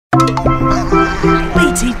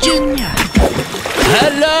BT Junior.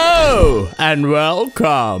 Hello and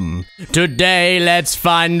welcome. Today let's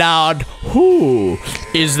find out who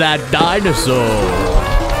is that dinosaur.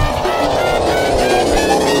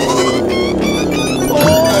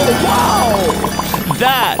 Oh wow!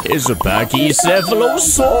 That is a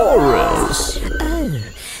Pachycephalosaurus. Oh,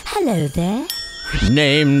 hello there.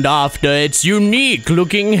 Named after its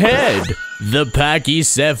unique-looking head. The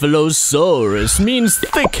Pachycephalosaurus means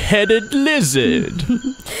thick-headed lizard.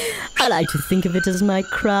 I like to think of it as my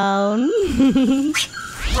crown.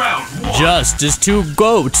 Just as two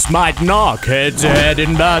goats might knock head-to-head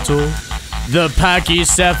in battle, the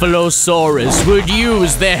Pachycephalosaurus would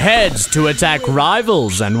use their heads to attack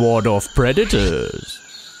rivals and ward off predators.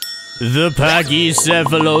 The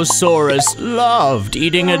Pachycephalosaurus loved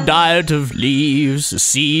eating a diet of leaves,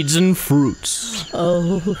 seeds, and fruits.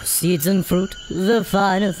 Oh, seeds and fruit, the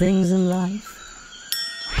finer things in life.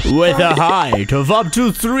 With a height of up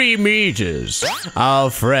to 3 meters, our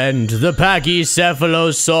friend the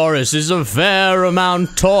Pachycephalosaurus is a fair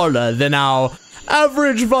amount taller than our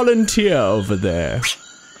average volunteer over there.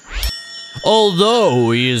 Although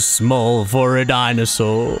he is small for a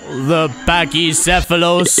dinosaur, the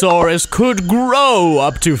Pachycephalosaurus could grow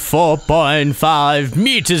up to 4.5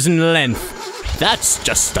 meters in length. That's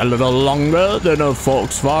just a little longer than a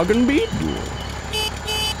Volkswagen Beetle.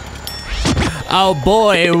 Our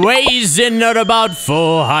boy weighs in at about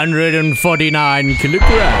 449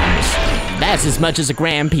 kilograms. That's as much as a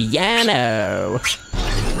grand piano.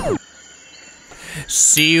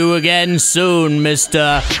 See you again soon,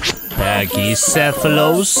 Mr.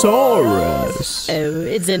 Pachycephalosaurus. Oh,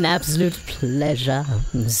 it's an absolute pleasure.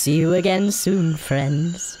 See you again soon,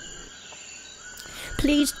 friends.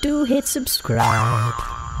 Please do hit subscribe.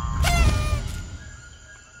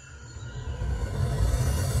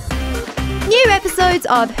 New episodes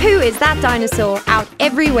of Who is That Dinosaur out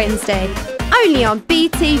every Wednesday, only on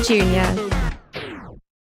BT Junior.